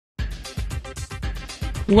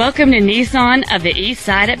Welcome to Nissan of the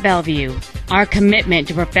Eastside at Bellevue. Our commitment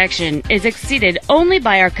to perfection is exceeded only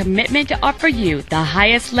by our commitment to offer you the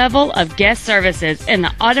highest level of guest services in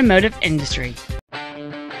the automotive industry.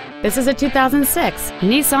 This is a 2006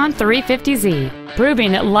 Nissan 350Z,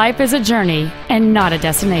 proving that life is a journey and not a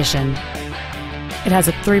destination. It has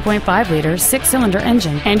a 3.5-liter six-cylinder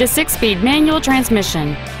engine and a 6-speed manual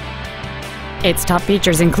transmission. Its top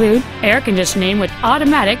features include air conditioning with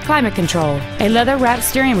automatic climate control, a leather-wrapped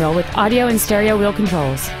steering wheel with audio and stereo wheel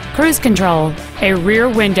controls, cruise control, a rear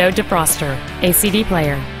window defroster, a CD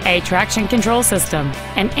player, a traction control system,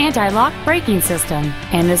 an anti-lock braking system,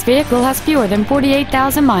 and this vehicle has fewer than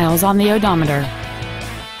 48,000 miles on the odometer.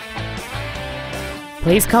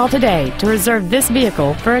 Please call today to reserve this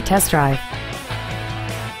vehicle for a test drive.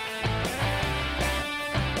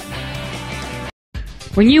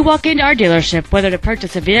 When you walk into our dealership, whether to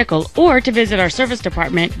purchase a vehicle or to visit our service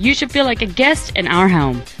department, you should feel like a guest in our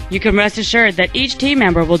home. You can rest assured that each team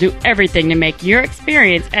member will do everything to make your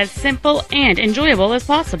experience as simple and enjoyable as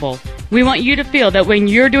possible. We want you to feel that when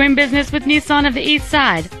you're doing business with Nissan of the East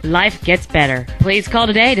Side, life gets better. Please call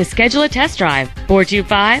today to schedule a test drive.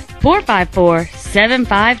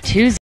 425-454-7520.